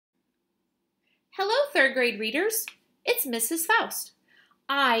Hello, third grade readers. It's Mrs. Faust.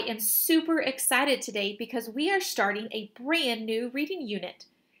 I am super excited today because we are starting a brand new reading unit,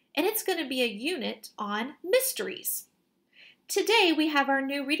 and it's going to be a unit on mysteries. Today we have our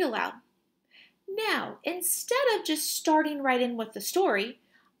new read aloud. Now, instead of just starting right in with the story,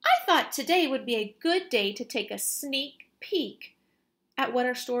 I thought today would be a good day to take a sneak peek at what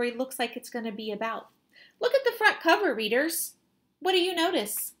our story looks like it's going to be about. Look at the front cover, readers. What do you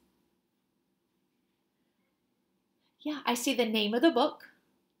notice? Yeah, I see the name of the book,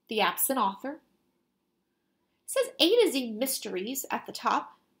 the absent author. It says A to Z Mysteries at the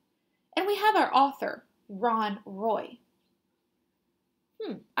top. And we have our author, Ron Roy.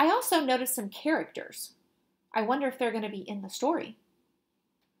 I also noticed some characters. I wonder if they're going to be in the story.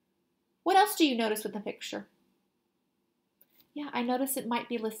 What else do you notice with the picture? Yeah, I notice it might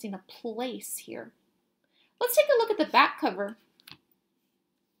be listing a place here. Let's take a look at the back cover.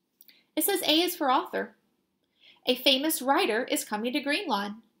 It says A is for author. A famous writer is coming to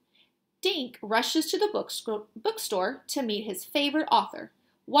Greenlawn. Dink rushes to the bookstore to meet his favorite author,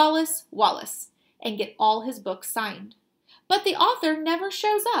 Wallace Wallace, and get all his books signed. But the author never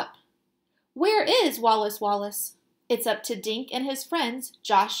shows up. Where is Wallace Wallace? It's up to Dink and his friends,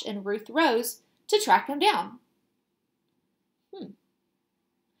 Josh and Ruth Rose, to track him down.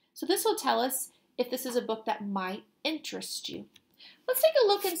 So this will tell us if this is a book that might interest you. Let's take a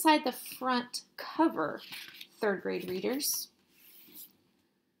look inside the front cover, third grade readers.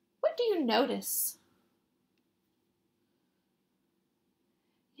 What do you notice?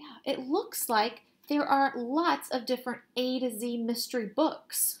 Yeah, it looks like there are lots of different A to Z mystery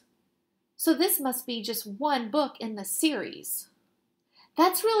books. So this must be just one book in the series.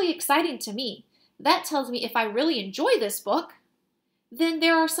 That's really exciting to me. That tells me if I really enjoy this book, then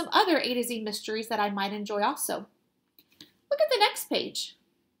there are some other A to Z mysteries that I might enjoy also. Look at the next page.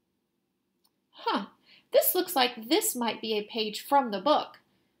 This looks like this might be a page from the book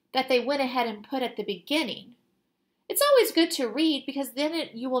that they went ahead and put at the beginning. It's always good to read because then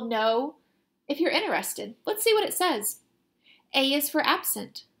you will know if you're interested. Let's see what it says. A is for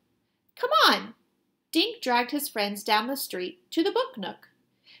absent. Come on! Dink dragged his friends down the street to the book nook.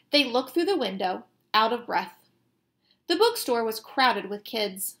 They looked through the window, out of breath. The bookstore was crowded with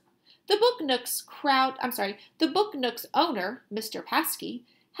kids. The book nook's owner, Mr. Paskey,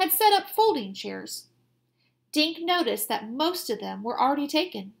 had set up folding chairs. Dink noticed that most of them were already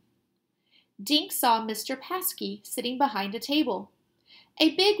taken. Dink saw Mr. Paskey sitting behind a table.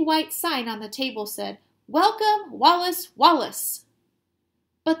 A big white sign on the table said, "Welcome, Wallace Wallace."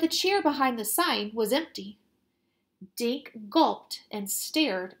 But the chair behind the sign was empty. Dink gulped and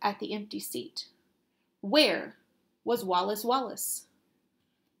stared at the empty seat. Where was Wallace Wallace?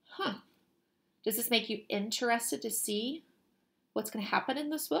 Does this make you interested to see what's going to happen in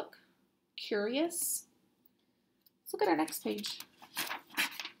this book? Curious? Let's look at our next page.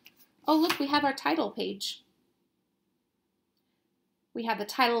 Oh, look, we have our title page. We have the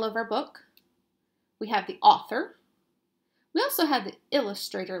title of our book. We have the author. We also have the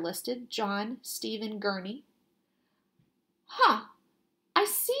illustrator listed, John Stephen Gurney. I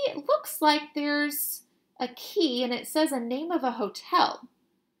see it looks like there's a key and it says a name of a hotel.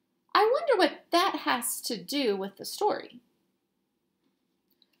 I wonder what that has to do with the story.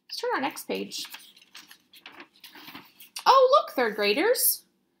 Let's turn our next page. Oh, look, third graders.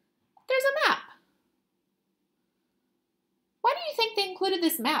 There's a map. Why do you think they included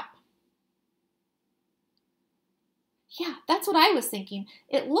this map? Yeah, that's what I was thinking.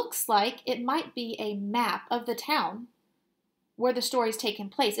 It looks like it might be a map of the town where the story's taken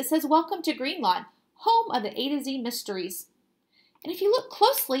place. It says, "Welcome to Greenlawn, home of the A to Z mysteries." And if you look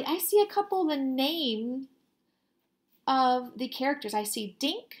closely, I see a couple of the names of the characters. I see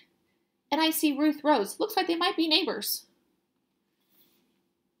Dink and I see Ruth Rose. Looks like they might be neighbors.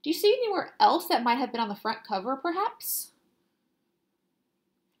 Do you see anywhere else that might have been on the front cover, perhaps?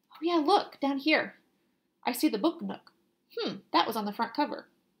 Oh yeah, look, down here. I see the book nook. That was on the front cover.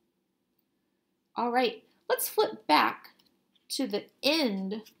 All right, let's flip back to the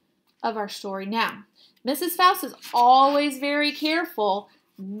end of our story now. Mrs. Faust is always very careful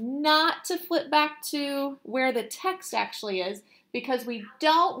not to flip back to where the text actually is because we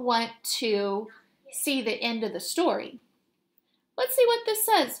don't want to see the end of the story. Let's see what this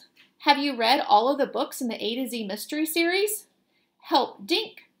says. Have you read all of the books in the A to Z mystery series? Help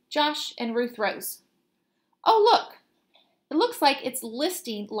Dink, Josh, and Ruth Rose. Oh, look. It looks like it's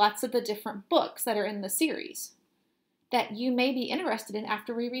listing lots of the different books that are in the series that you may be interested in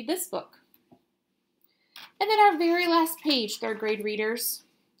after we read this book. And then our very last page, third grade readers.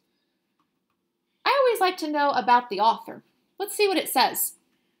 I always like to know about the author. Let's see what it says.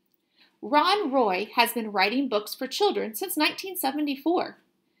 Ron Roy has been writing books for children since 1974.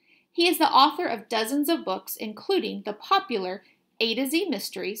 He is the author of dozens of books, including the popular A to Z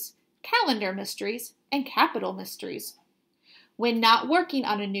Mysteries, Calendar Mysteries, and Capital Mysteries. When not working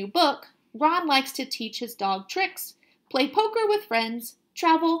on a new book, Ron likes to teach his dog tricks, play poker with friends,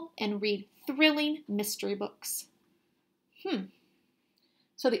 travel, and read thrilling mystery books.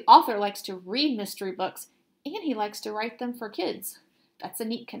 So the author likes to read mystery books, and he likes to write them for kids. That's a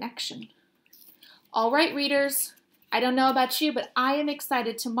neat connection. All right, readers, I don't know about you, but I am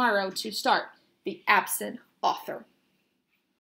excited tomorrow to start The Absent Author.